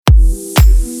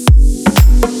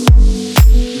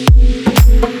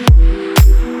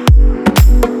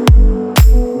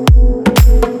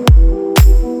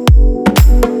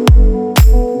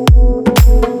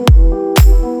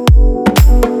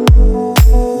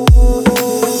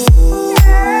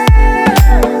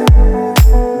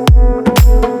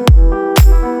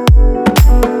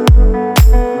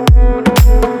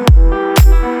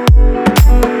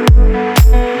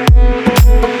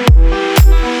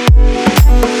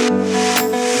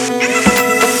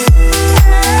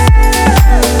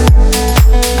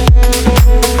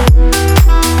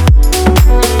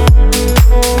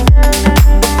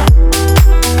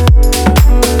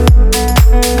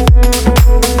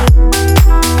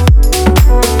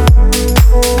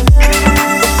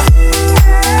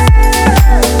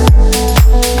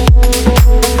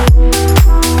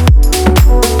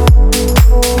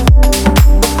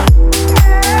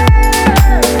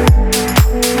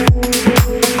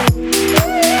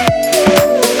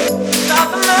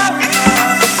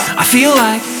feel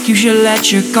like you should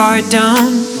let your guard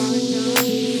down.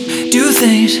 Do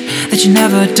things that you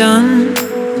never done.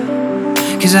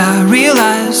 Cause I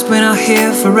realized we're not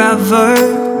here forever.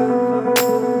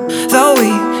 Though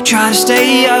we try to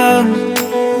stay young,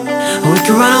 we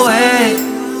can run away,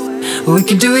 we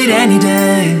can do it any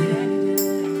day.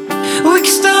 We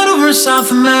can start over in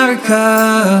South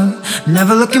America,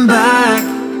 never looking back,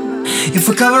 if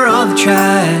we cover all the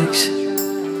tracks.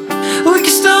 We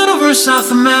can start over in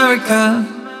South America.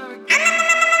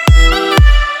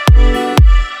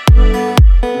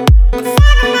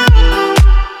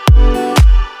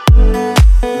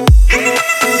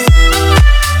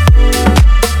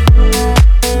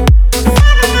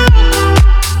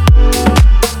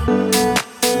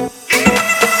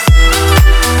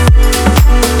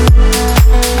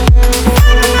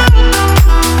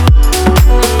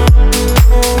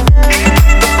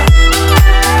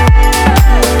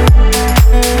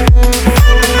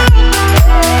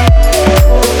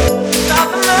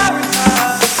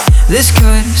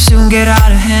 Get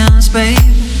out of hands, babe.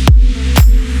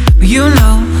 You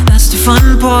know that's the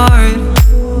fun part.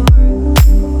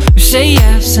 You say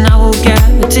yes and I will get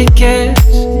the tickets.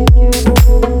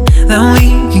 Then we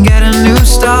can get a new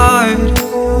start.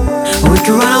 We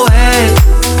can run away,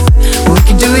 we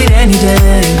can do it any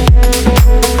day.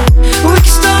 We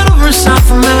can start over in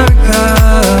South America,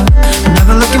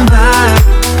 never looking back,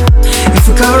 if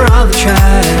we cover all the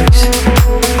tracks.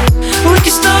 We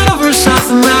can start over in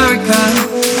South America.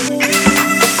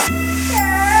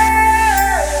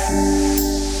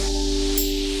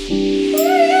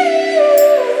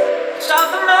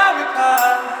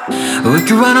 We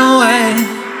can run away,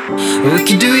 we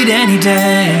can do it any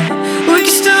day. We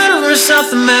can start over in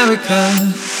South America.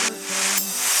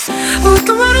 We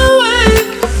can run away,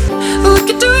 we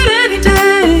can do it any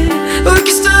day. We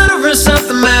can start over in South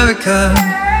America,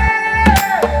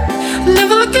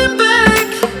 never looking back,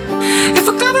 if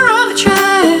we cover all the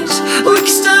tracks. We can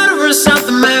start over in South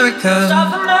America.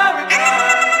 South America.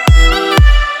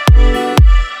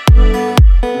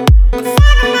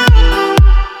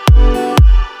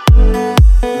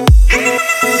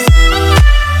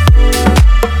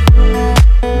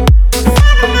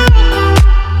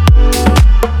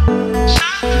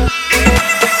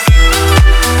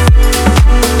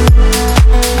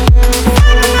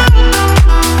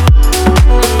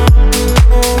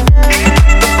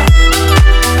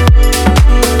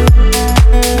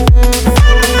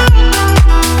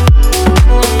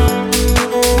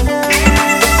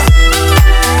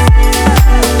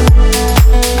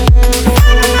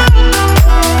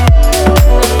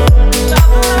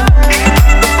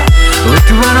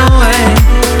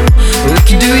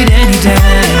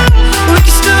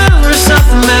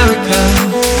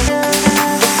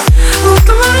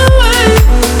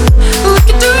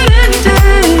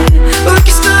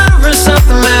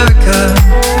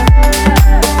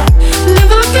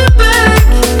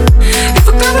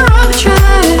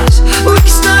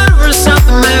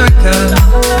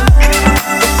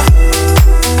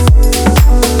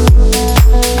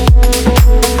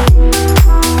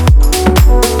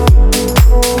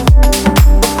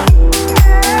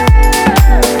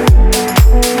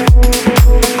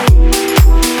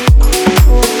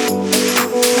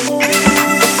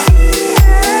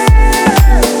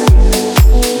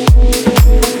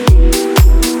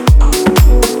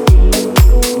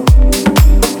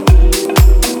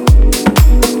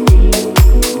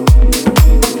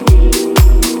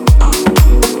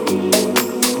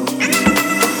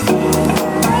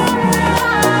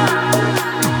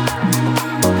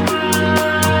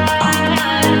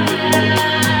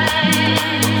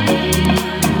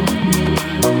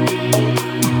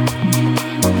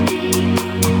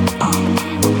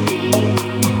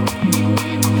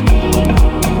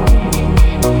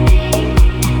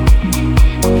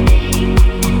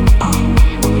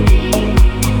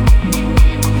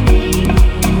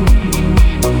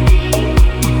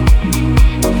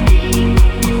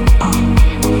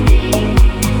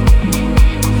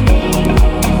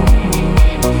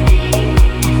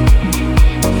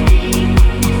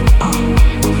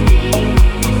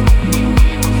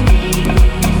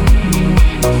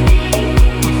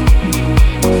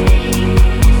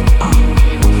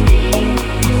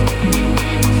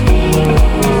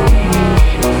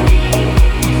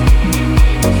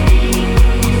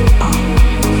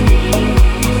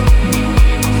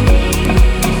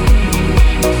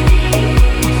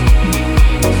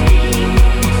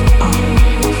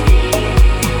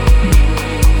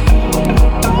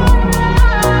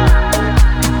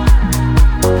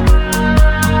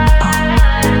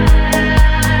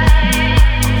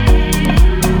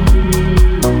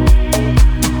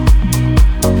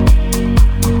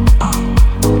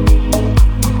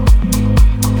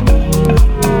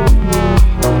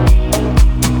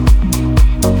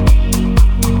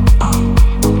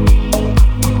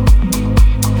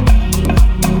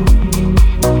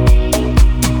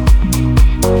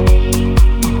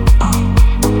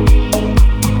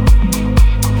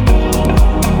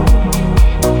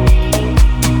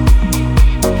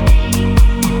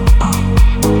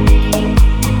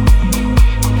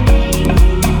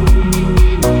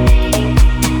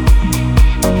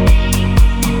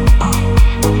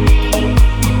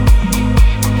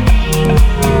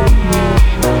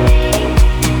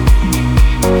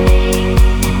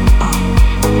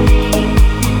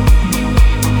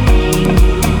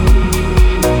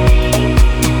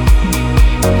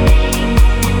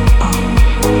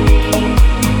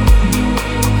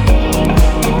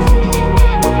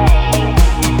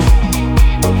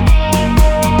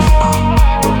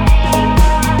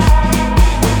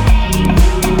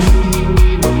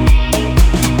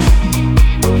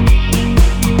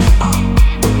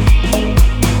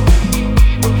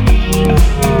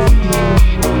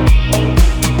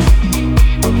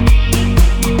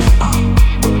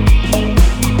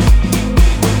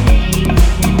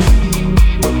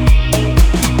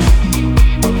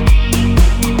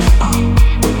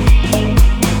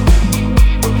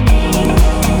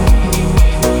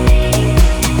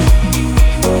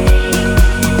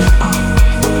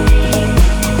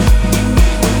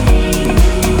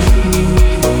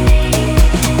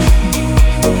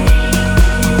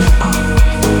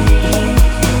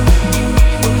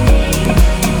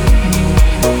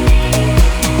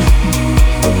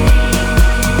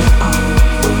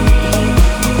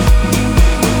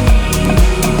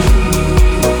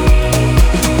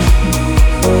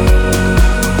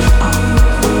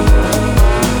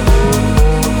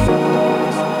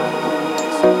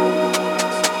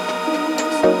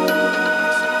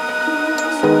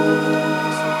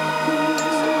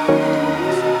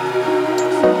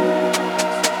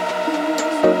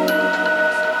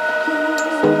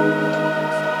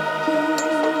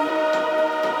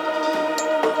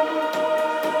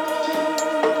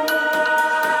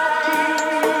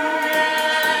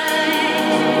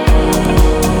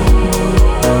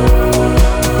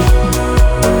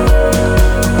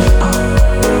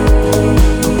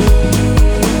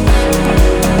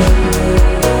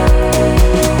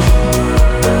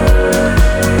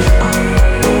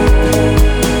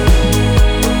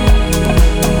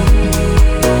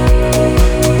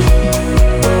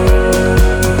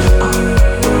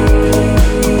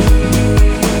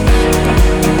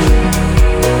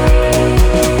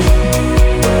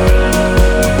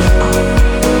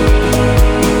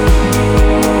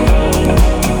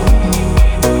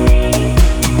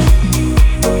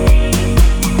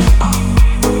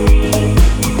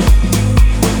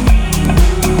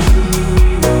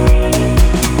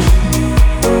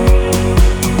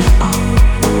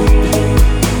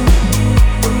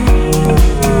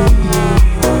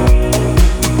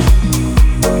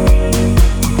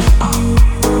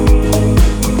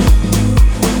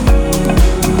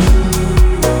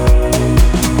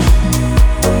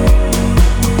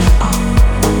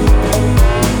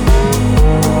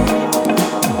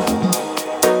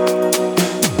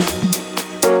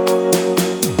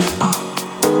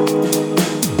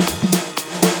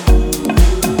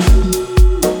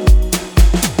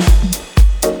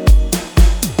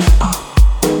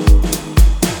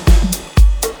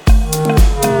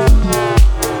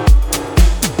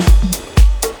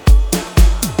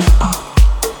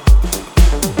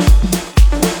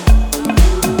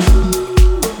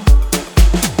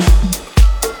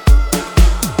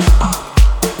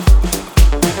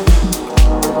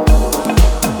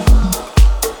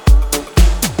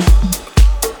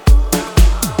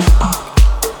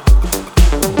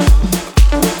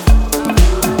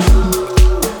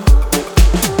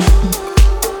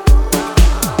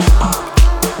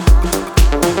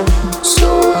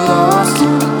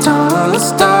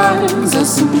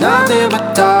 nothing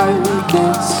but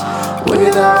darkness.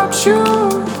 Without you,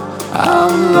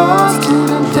 I'm lost in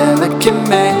a delicate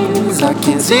maze. I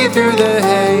can't see through the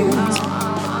haze.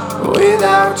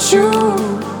 Without you,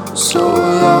 so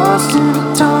lost in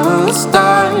a tunnel of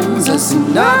stars. I see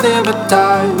nothing but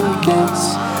darkness.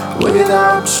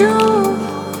 Without you,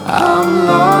 I'm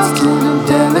lost in a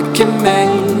delicate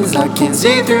maze. I can't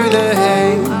see through the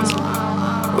haze.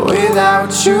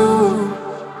 Without you.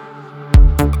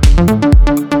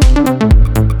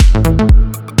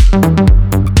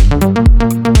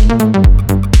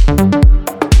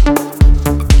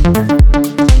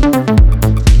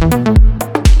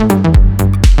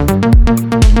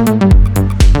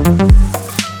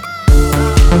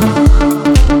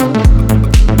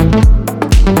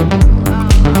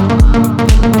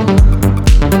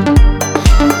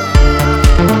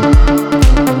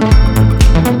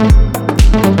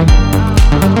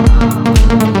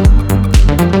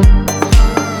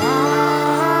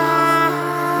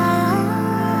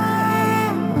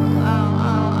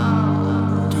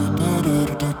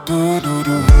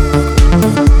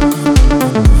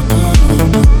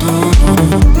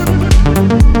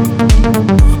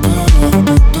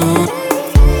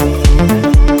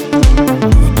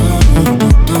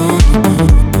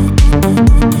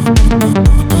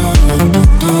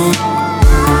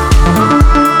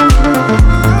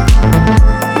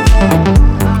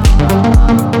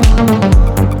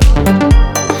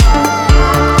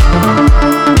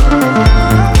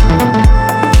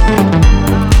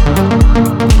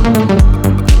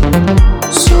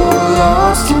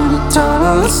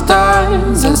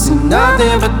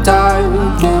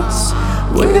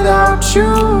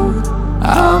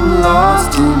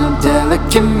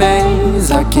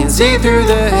 See through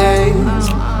the haze.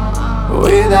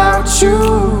 Without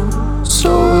you, so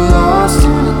lost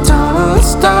in a tunnel of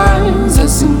stars. I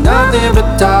see nothing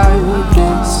but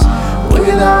darkness.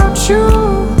 Without you,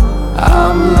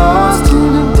 I'm lost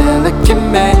in a delicate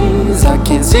maze. I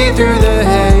can't see through the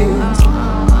haze.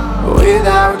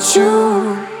 Without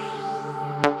you.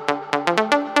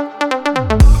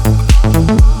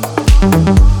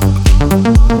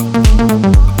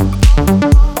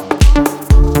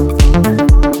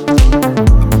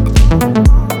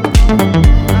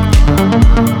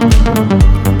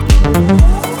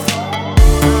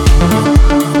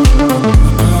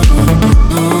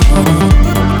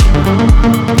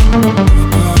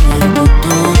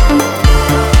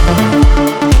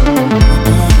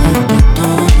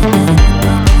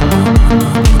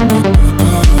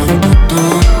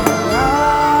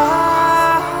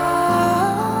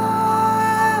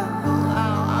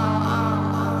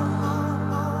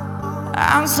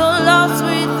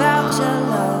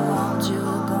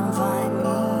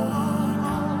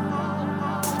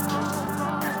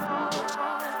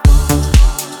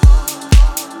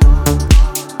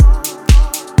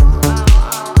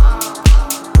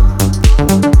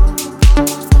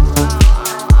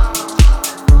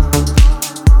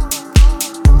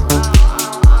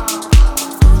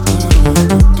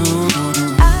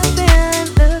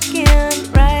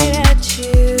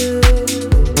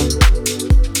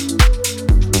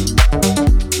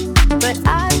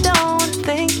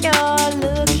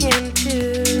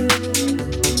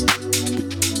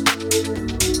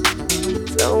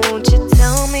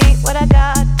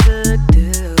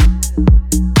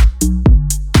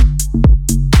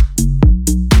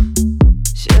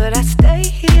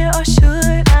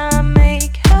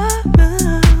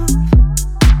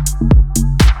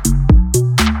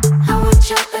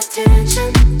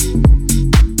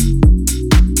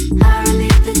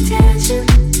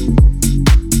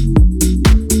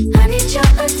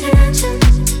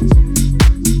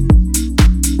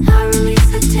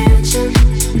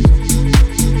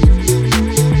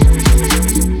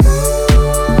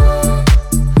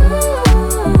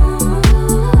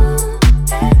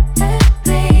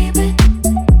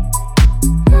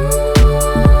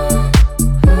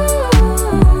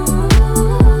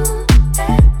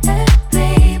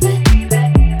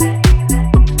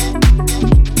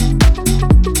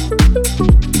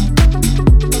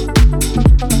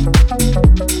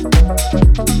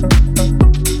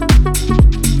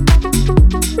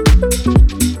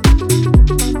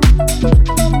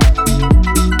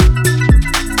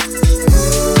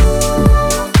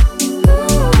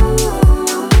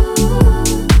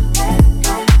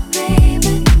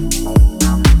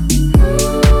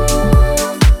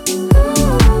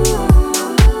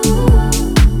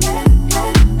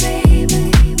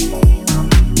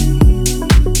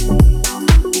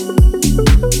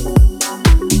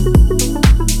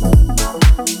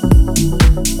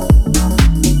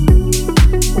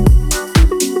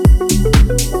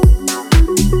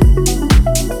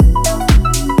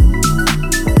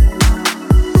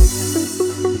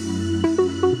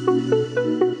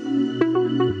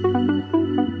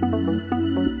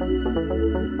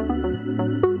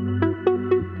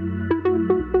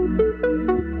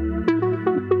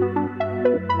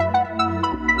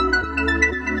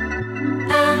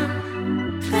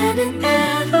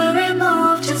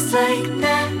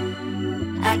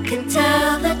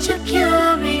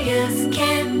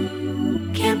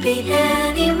 be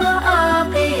any more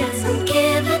obvious. I'm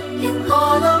giving you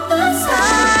all of the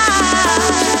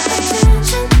signs.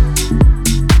 Attention.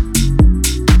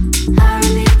 I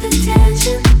relieve the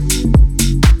tension.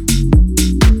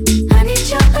 I need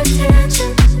your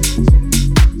attention.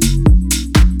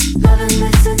 Loving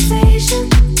the sensation.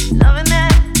 Loving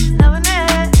it, loving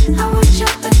it. I want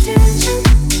your attention.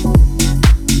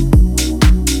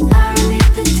 I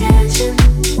relieve the tension.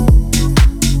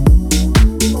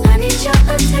 I need your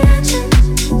attention.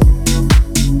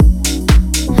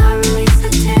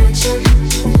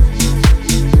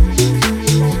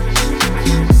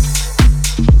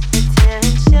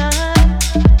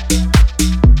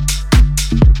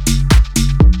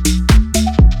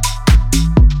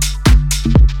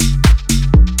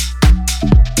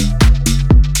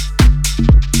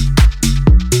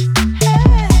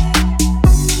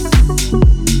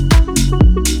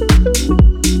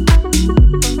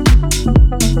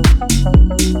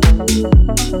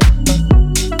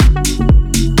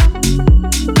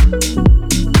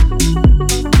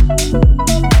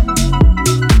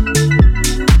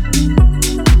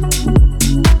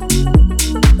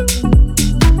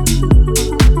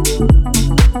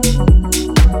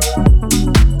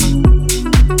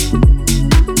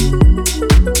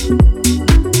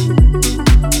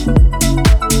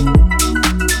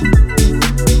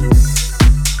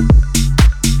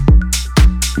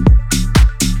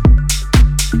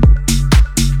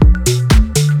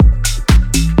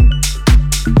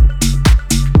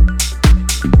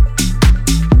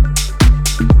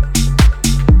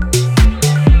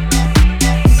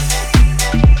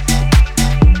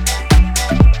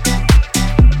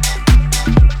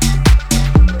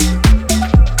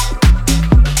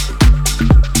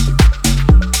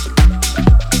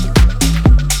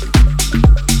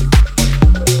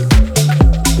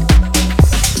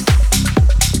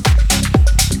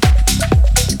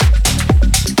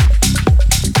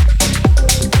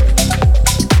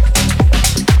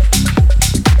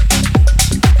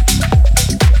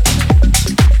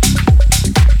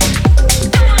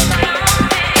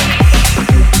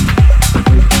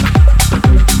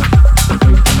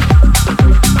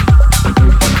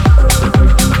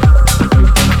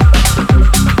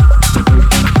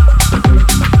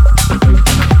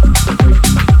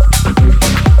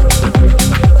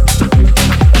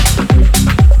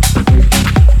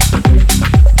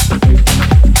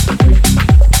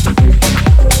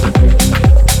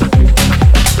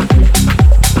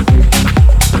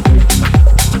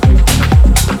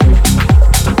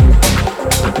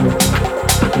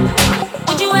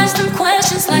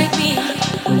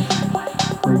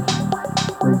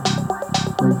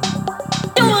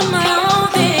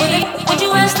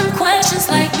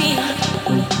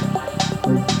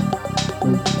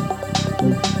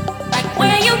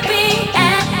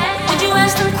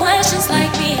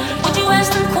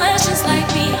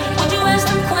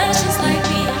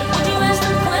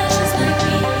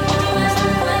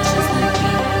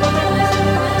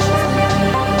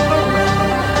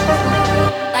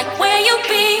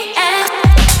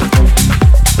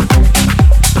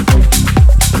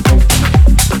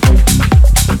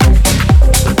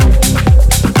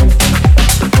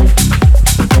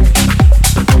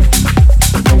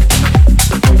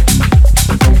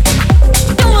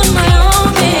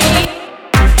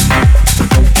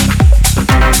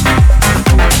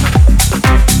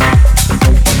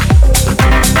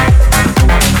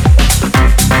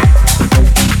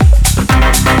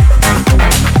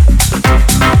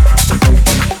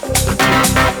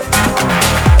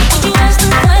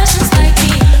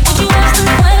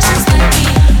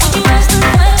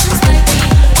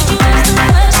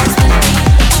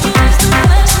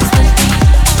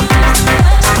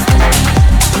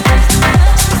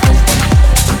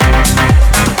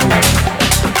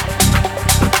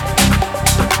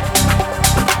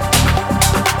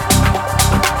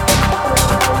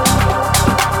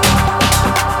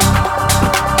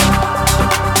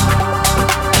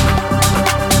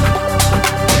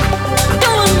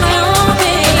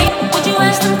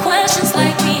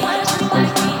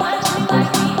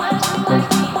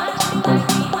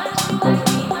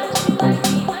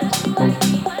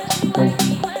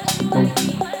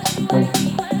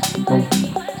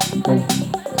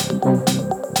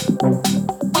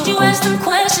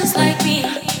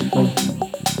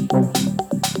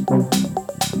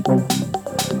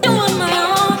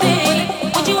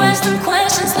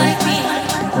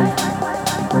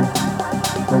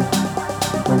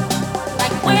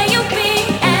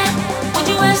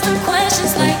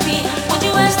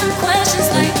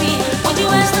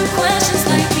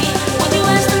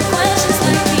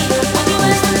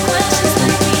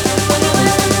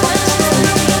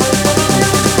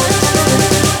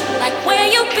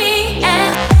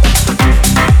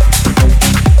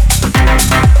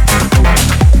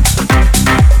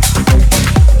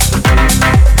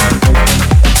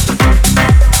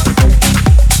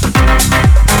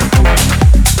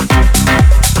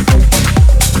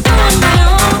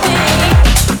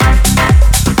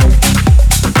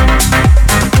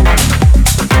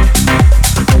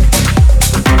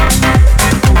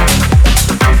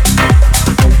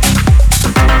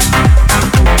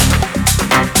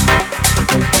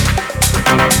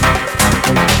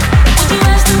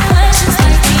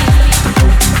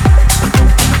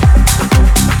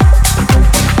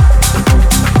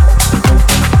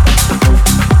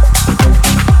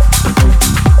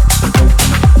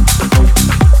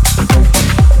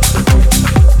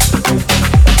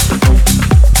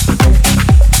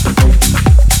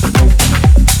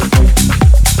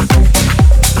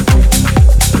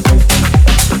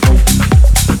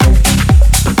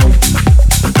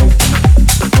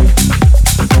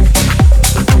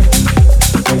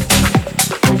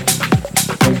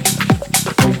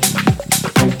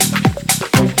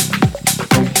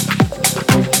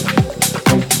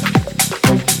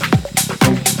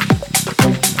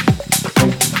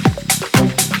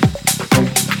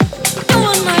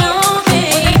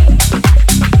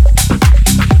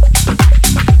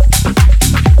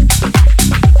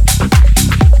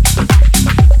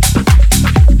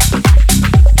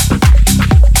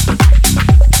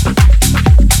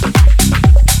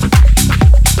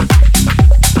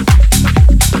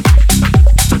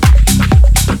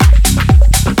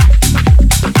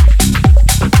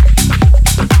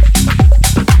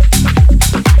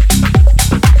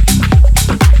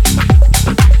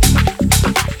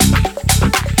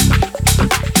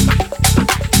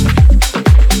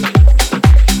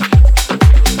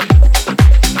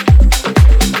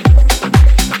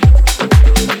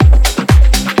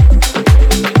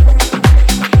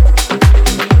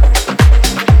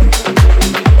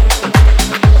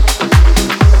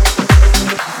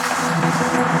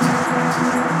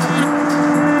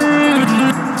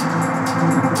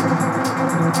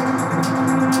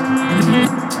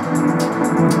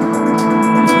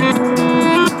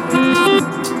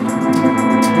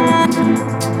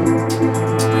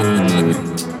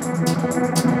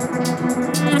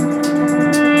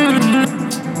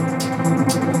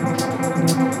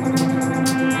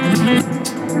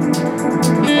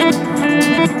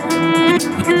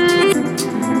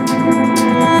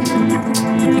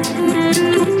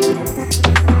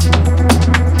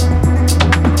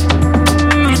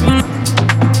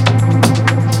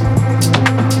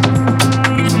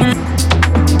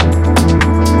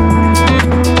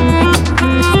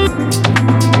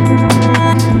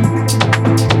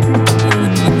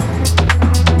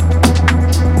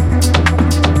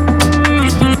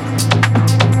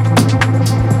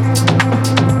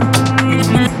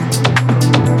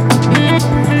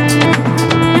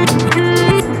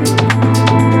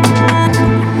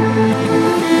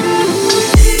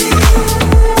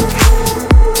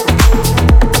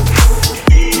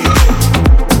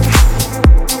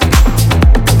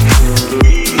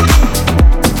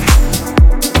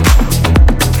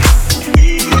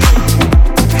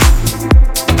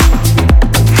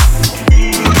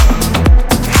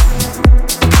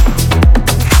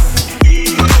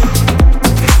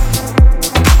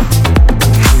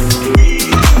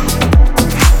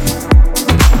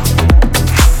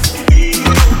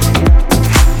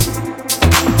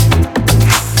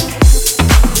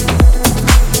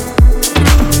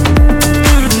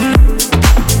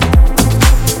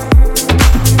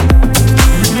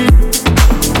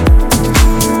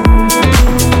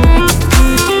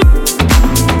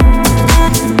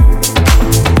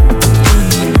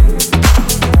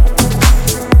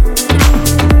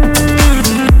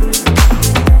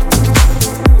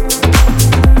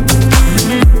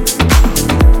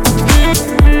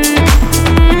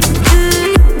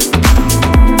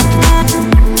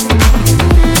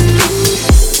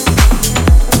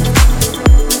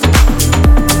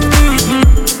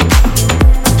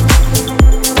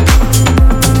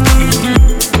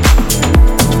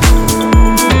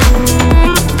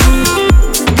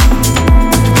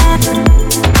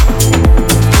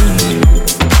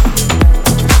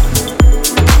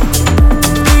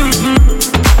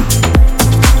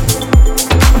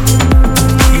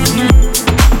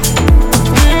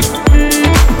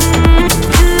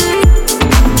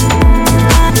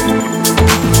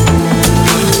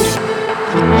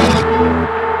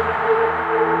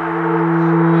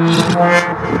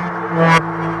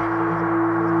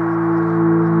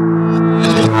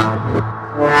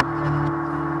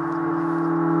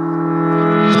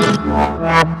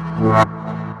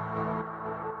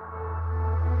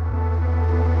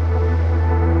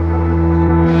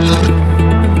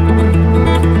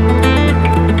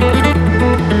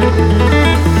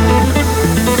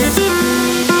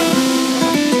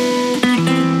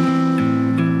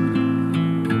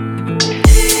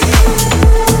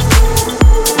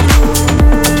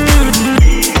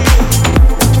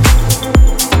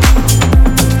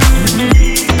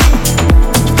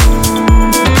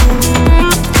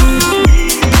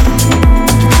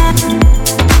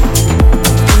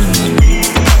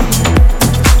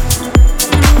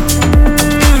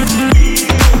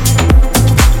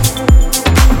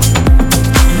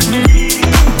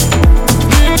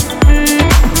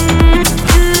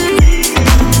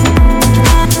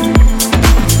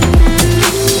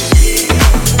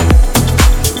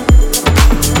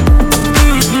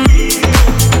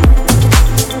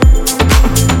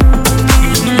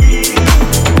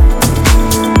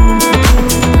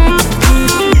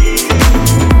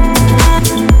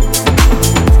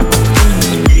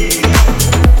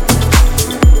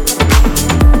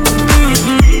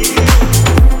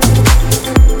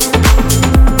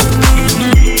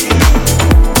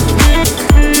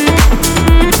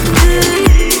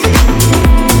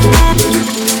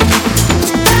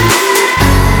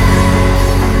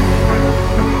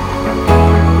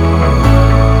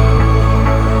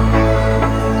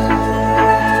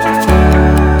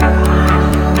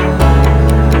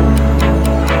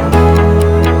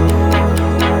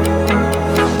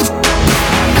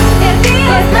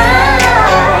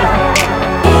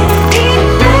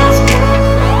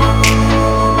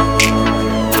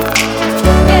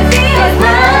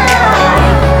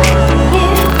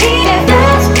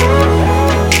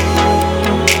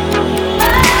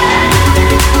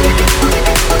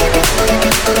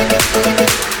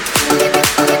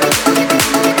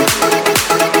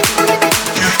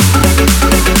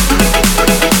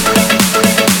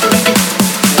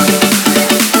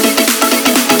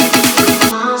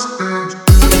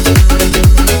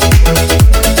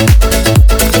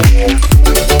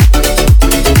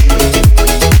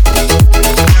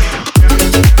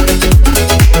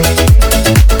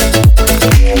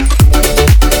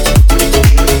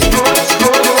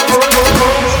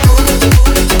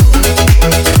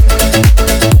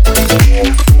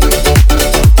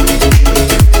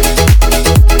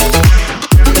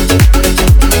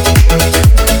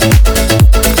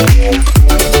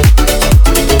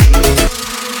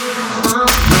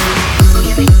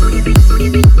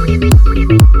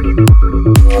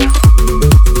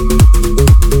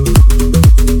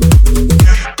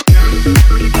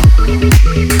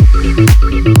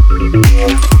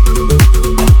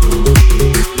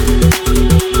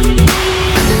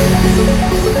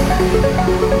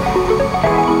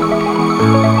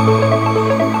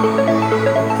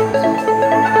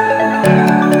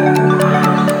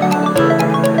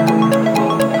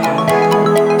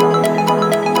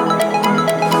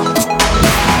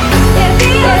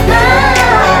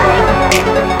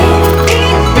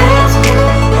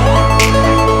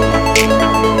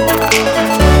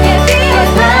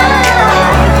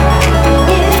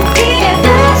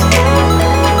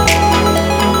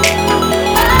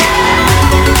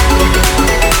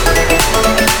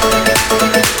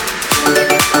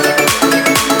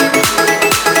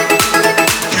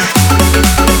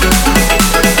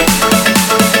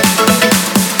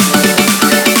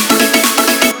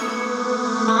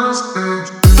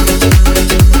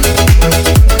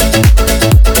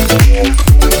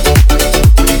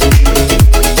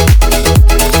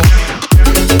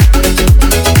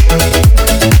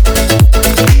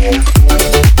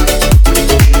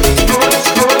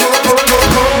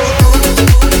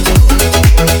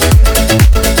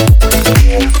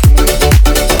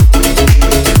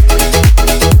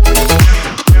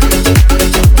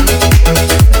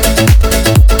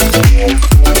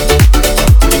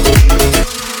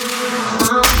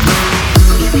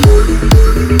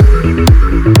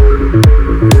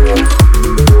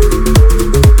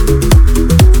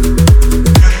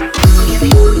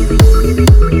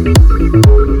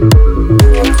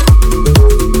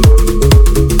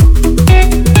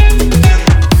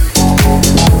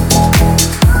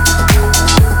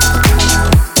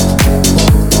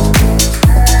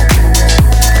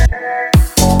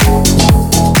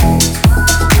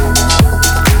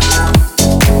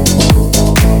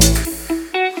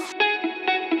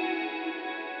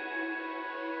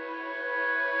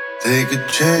 Take a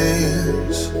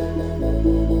chance.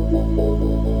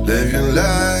 Live your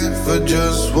life for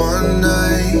just one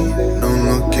night. No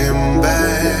looking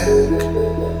back.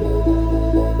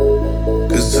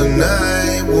 Cause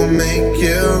tonight will make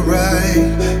it right.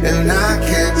 And I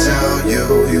can't tell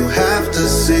you, you have to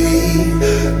see.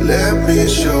 Let me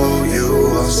show you,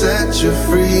 I'll set you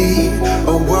free.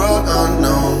 A world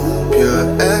unknown,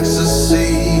 pure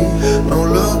ecstasy. No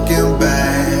looking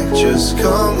back, just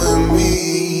come with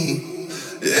me.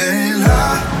 And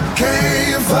I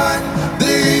can't fight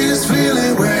this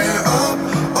feeling. We're up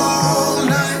all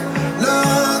night,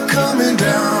 not coming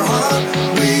down hard.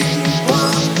 We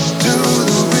want to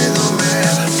the rhythm,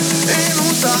 man. Ain't no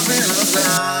stopping us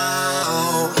now.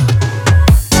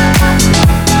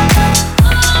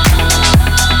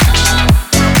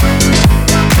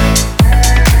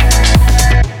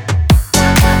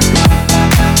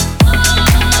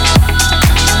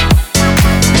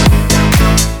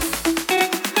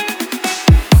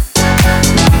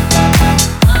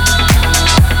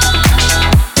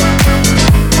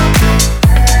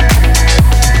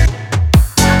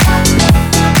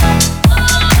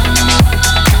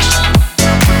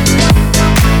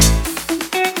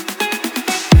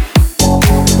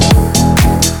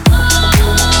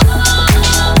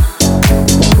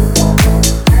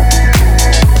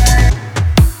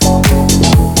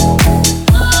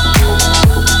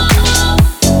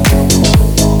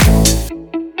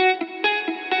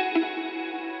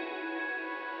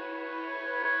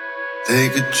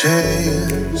 Take a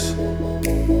chance.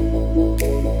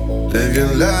 Live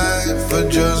your life for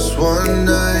just one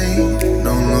night.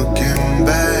 No looking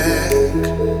back.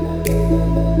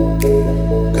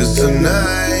 Cause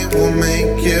tonight will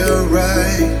make it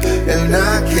right. And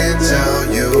I can't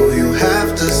tell you, you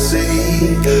have to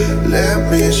see.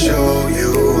 Let me show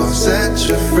you, I'll set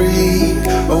you free.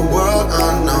 A world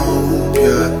unknown,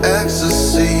 pure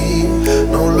ecstasy.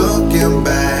 No looking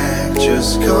back,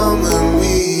 just come with me.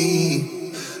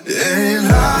 And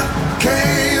I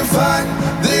can't fight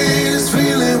this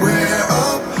feeling. We're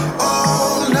up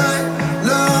all night,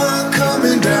 not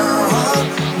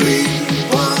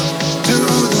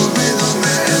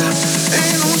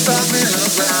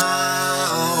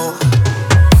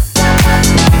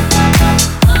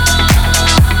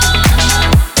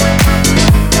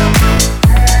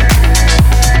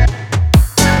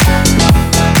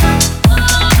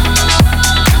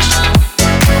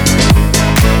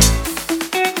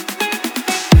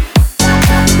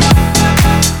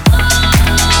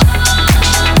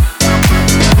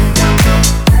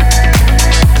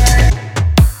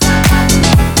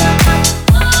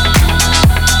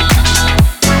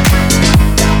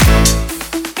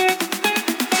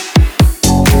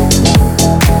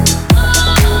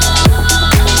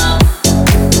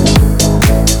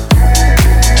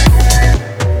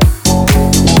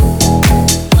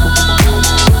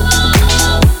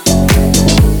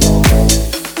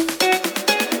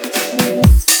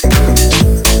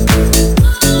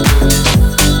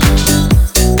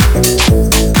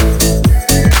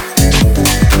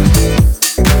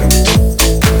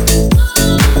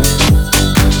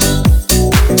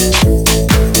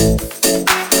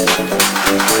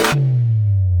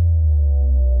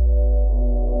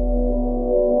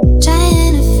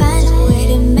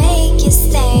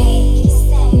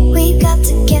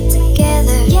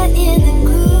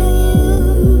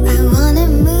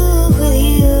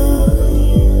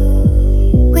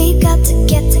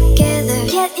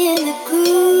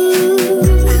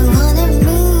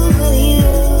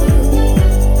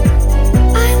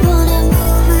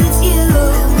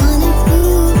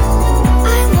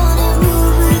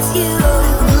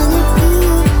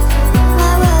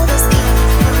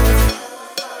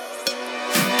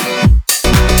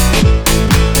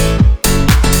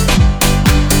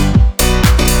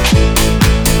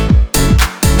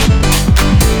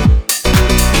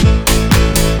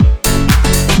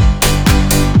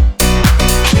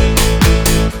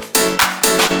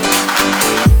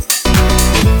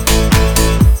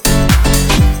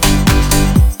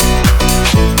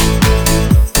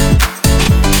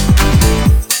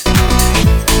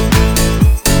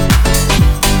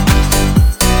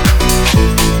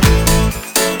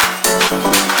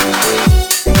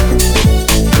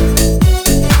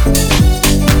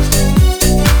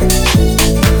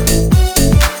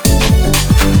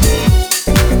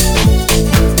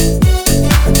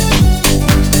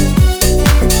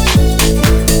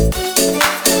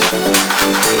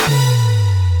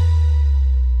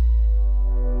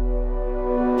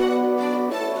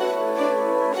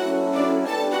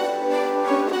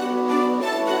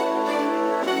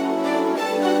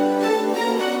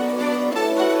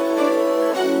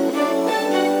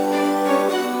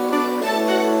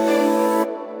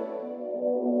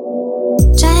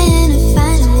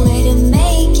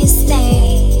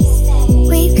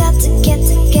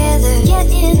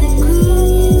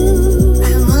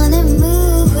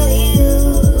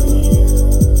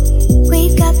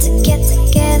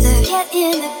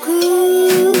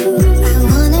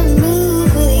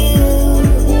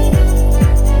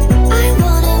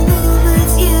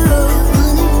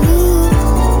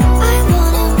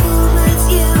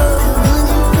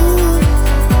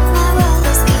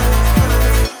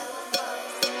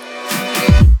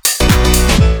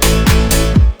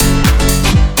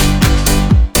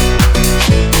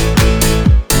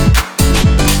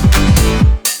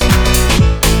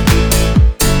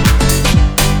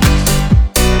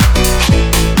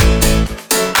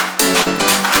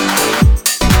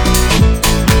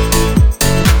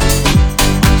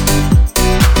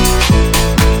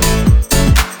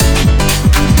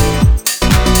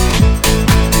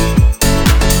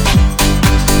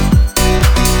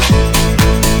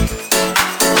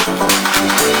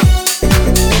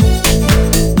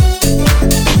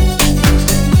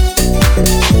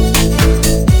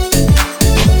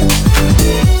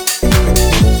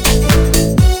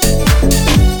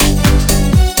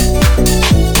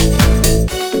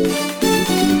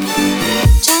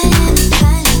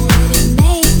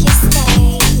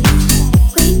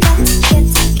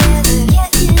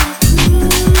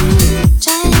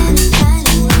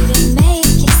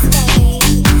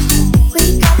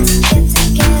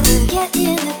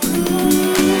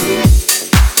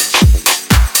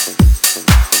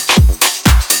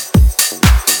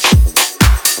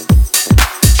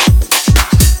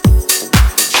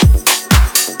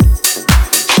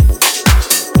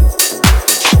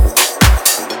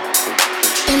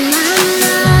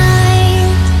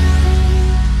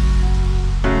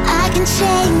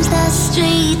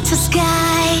to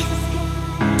sky.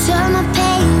 Turn my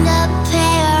pain to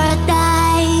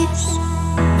paradise.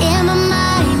 In my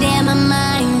mind, in my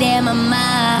mind, in my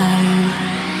mind.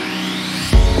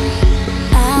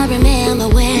 I remember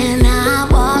when I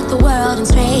walked the world in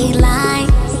straight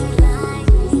lines.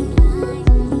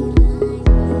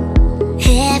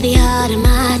 Heavy heart in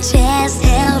my chest,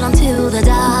 held onto the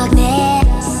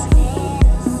darkness.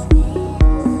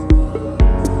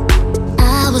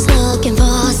 I was looking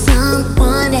for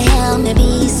someone to help me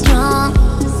be strong.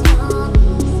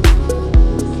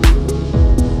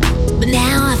 But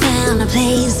now I found a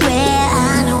place where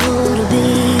I know who to be.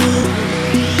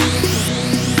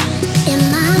 In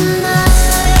my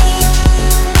mind,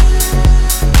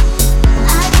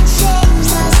 I could change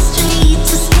the street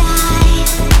to sky.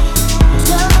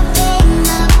 Turn my pain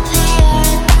to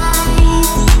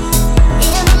paradise.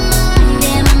 In my mind,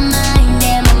 in my mind,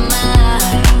 in my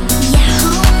mind. Yeah,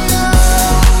 who knows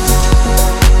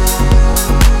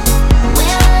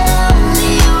where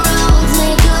lonely roads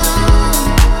may go?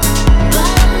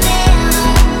 But I'll never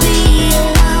be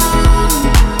alone.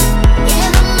 In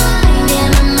my mind, in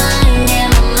my mind, in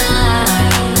my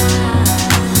mind.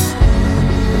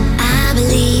 I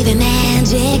believe in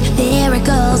magic,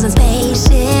 miracles and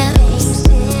spaceships.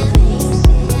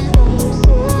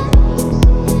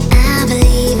 I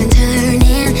believe in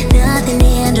turning nothing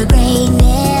into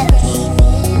greatness.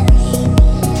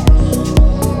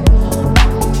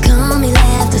 Call me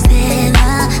left or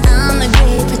center, I'm the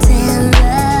great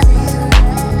pretender.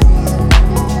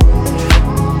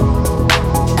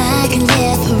 I can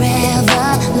live forever,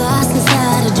 lost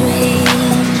inside a dream.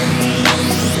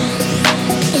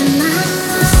 In my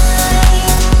mind,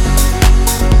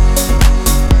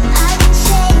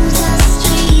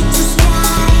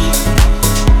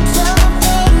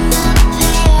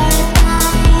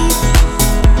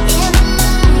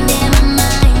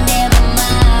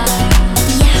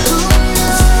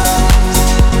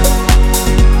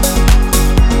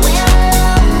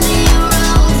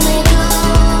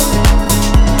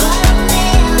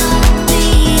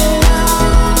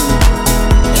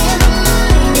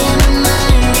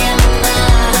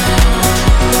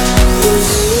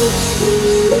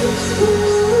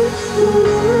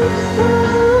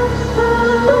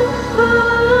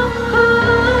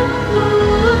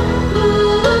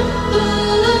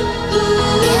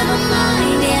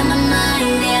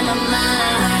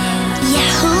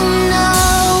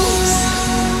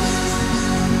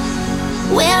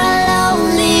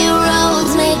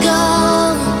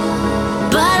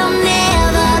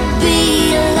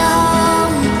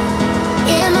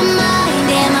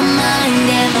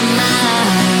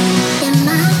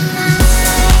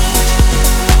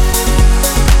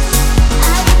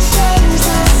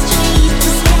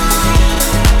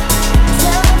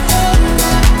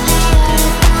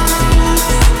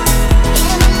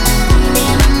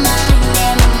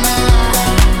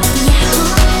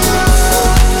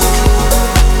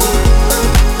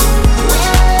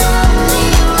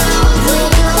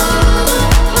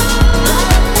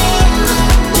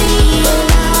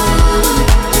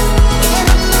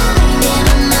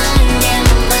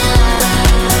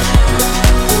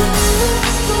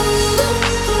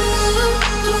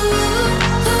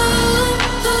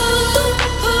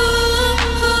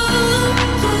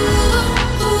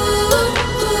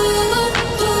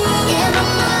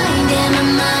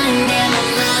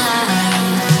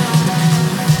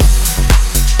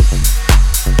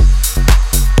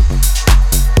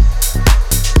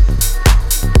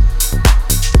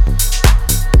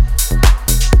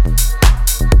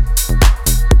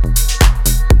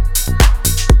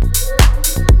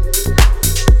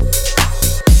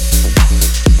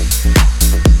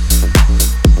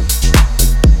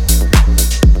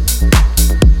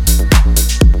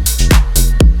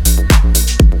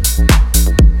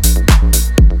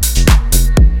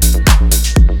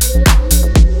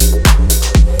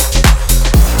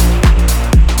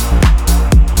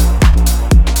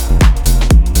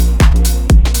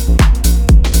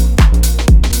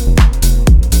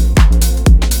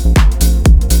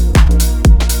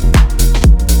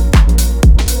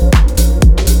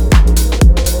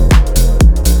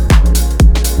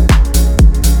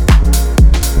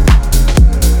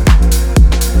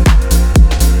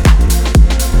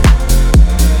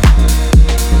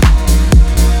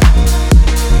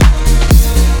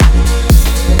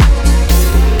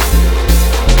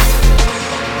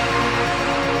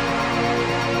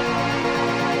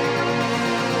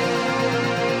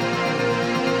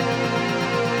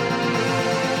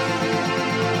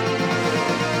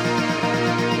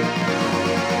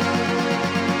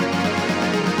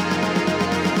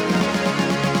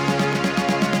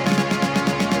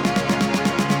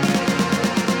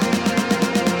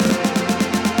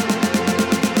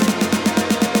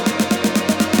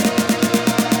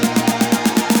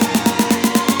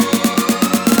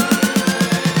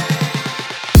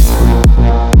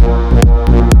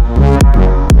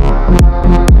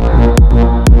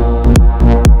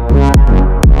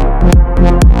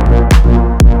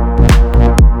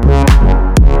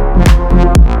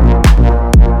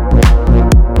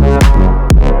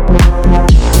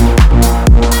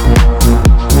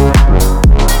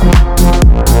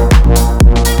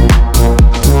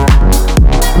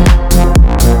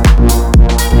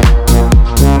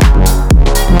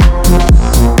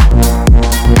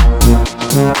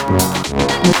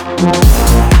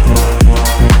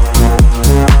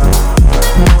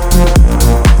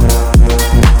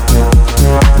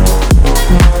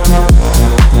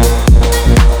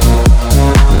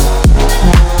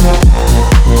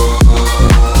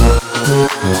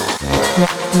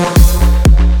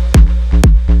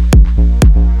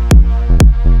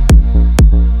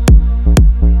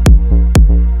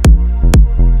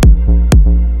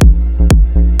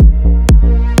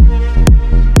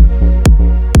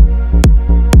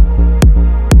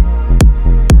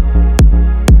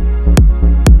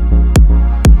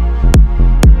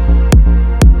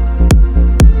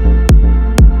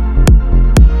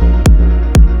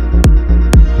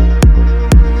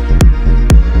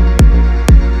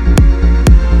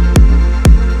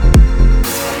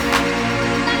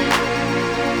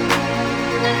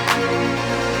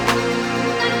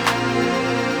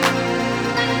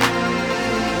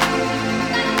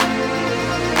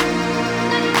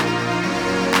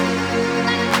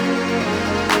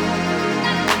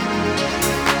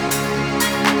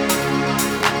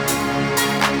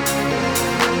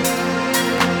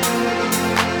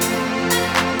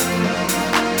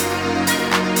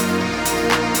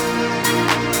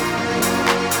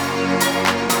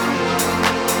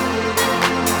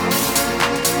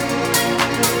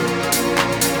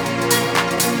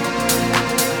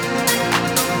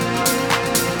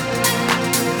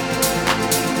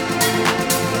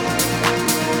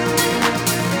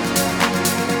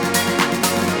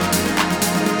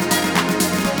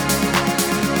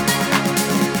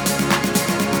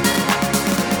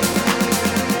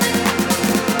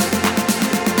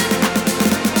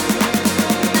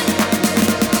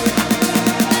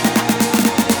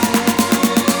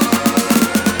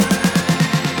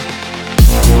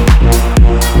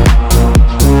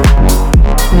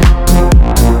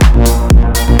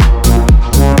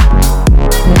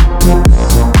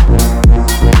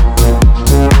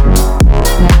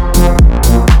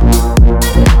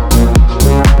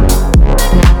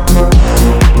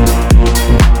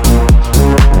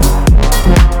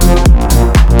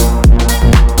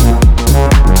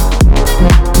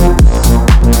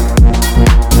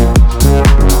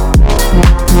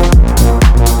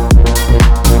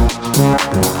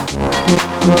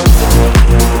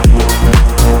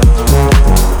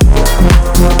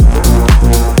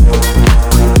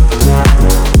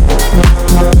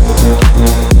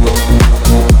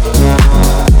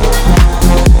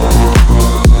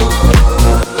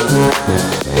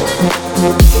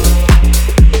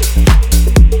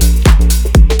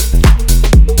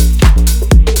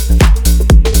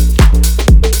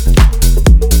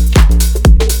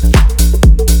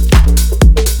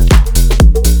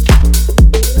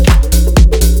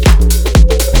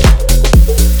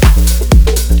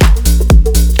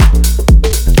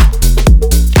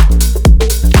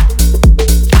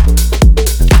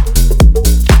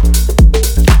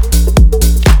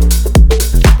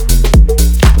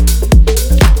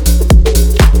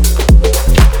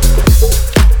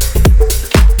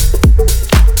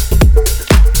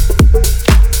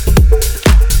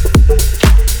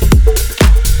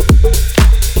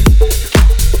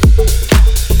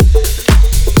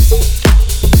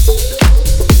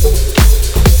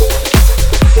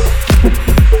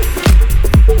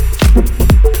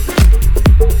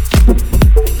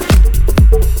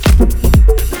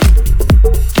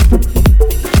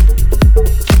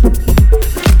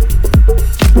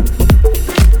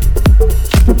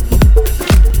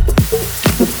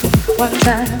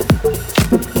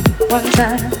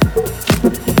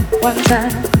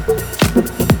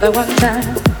 The one time,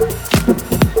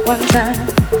 one time,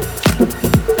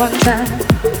 one time,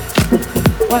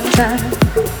 one time,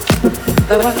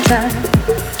 the one time,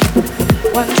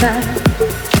 one time,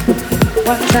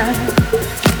 one time,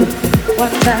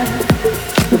 one time,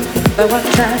 the one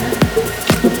time,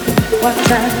 one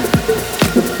time,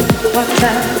 one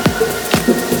time,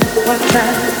 one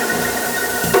time,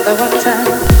 the one time.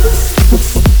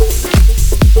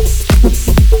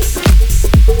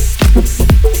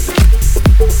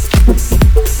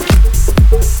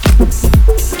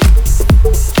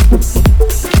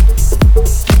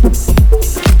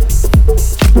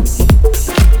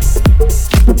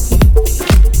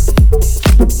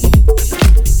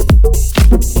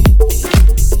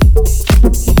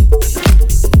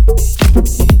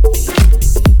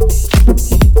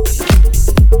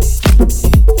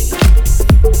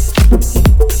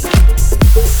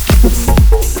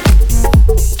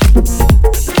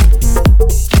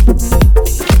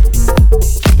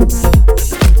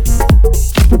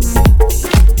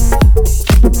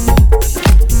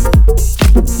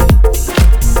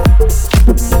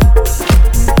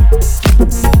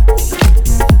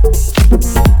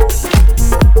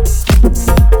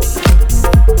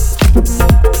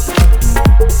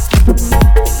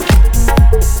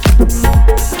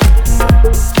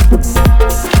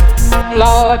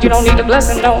 You don't need a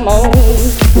blessing no more.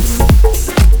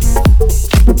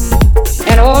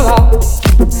 And oh Lord,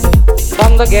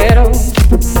 from the ghetto,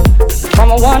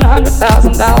 from a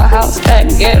 $100,000 house that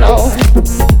ghetto,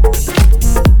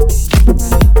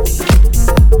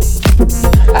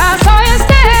 I saw you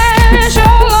stash,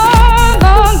 oh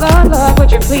Lord,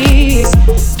 would you please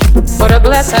put a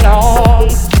blessing on?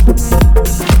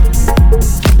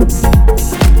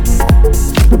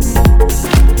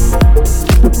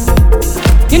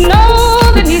 You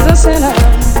know that he's a sinner.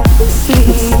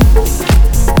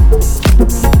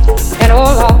 And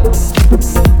oh Lord,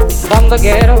 from the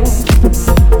ghetto,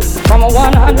 from a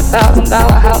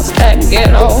 $100,000 house that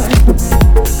ghetto,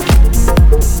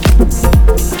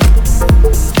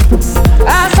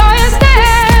 I saw you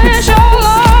stash, oh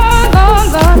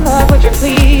Lord, would you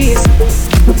please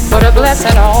put a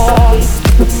blessing on?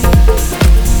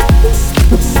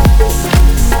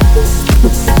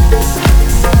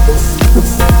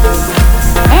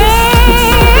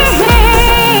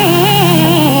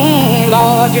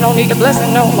 Lord, you don't need the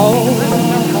blessing no more.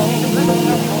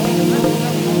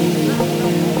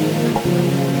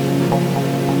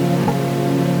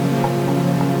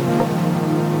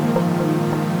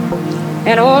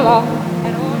 And oh Lord,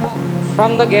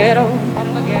 from the ghetto,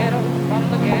 from the ghetto, from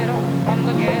the ghetto, from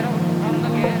the ghetto, from the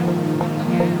ghetto, from the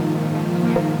ghetto.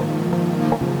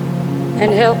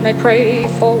 And help me pray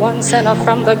for one sinner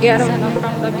from the ghetto.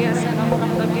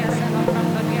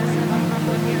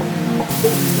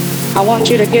 I want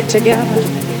you to get together.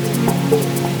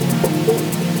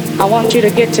 I want you to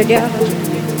get together.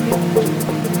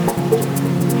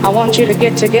 I want you to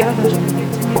get together.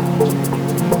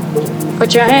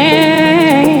 Put your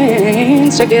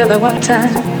hands together one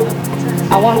time.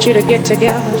 I want you to get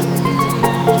together.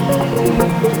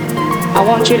 I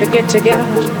want you to get together.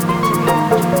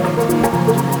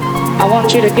 I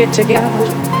want you to get together.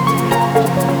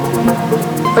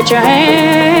 Put your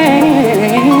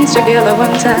hands together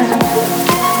one time.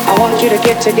 I want you to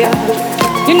get together.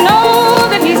 You know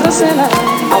that he's a sinner.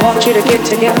 I want you to get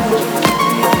together.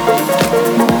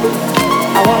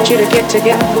 I want you to get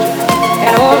together.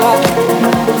 And oh Lord,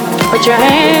 put your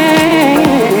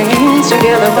hands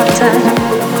together one time.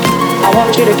 I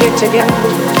want you to get together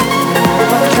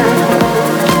one time.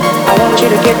 I want you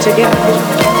to get together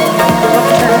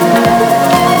one time.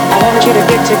 I want you to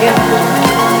get together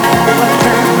one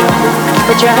time.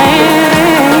 Put your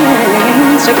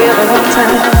hands together one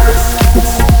time.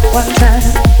 One time.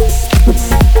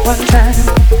 One time.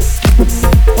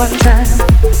 One time.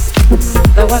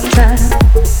 The one time.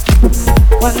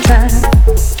 One time.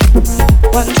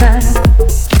 One time.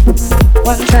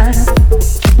 One time.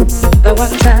 The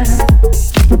one time.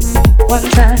 One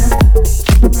time.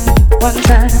 One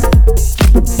time.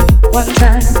 One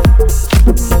time.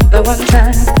 The one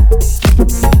time.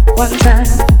 One time.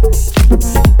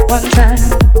 One time.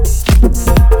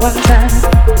 One time.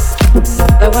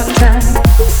 The one time.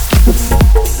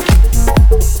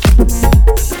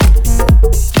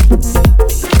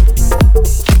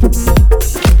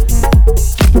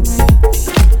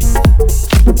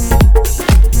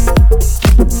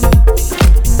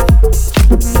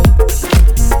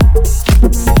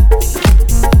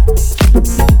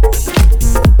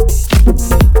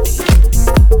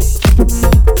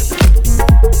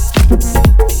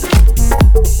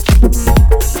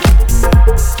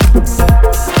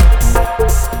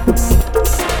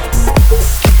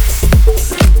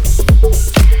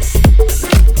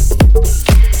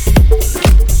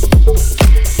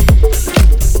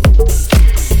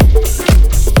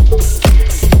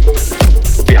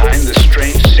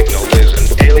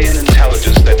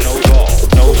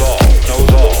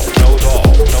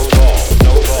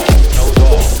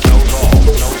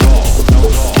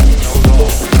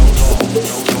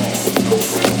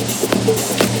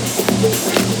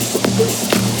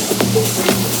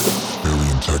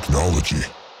 technology.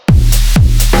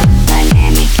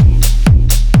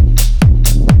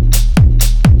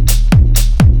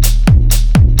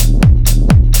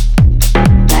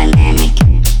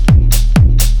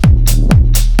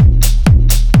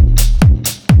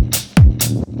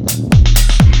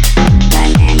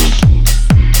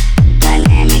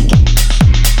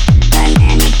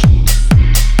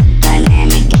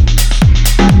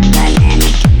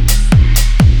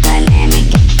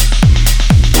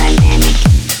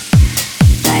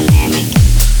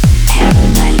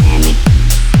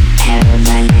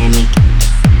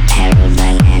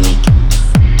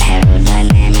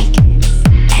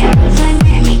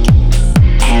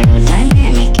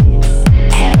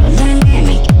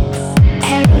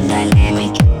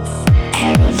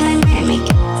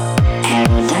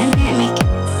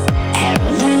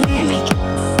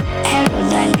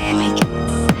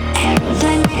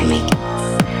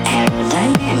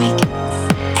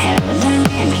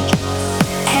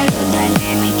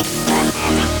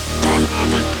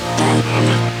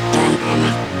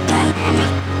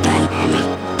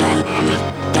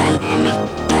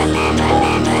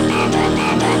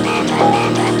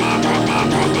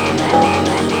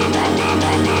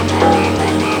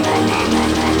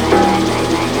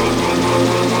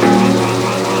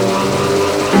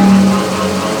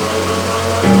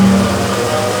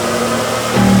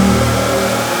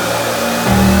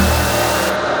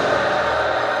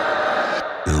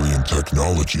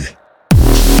 Technology.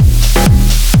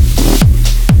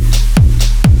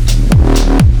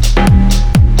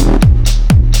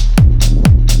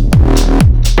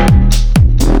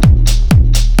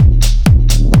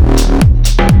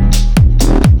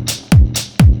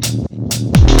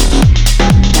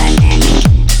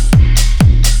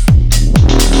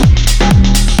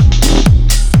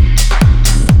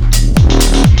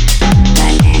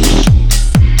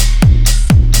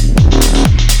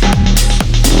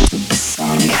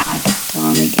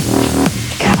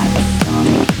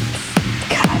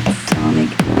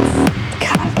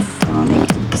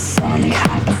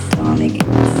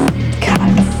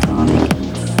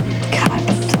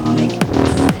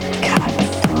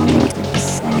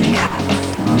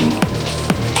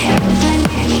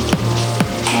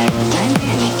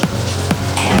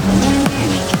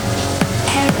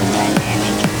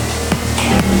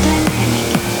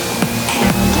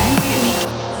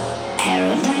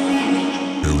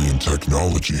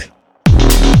 Technology.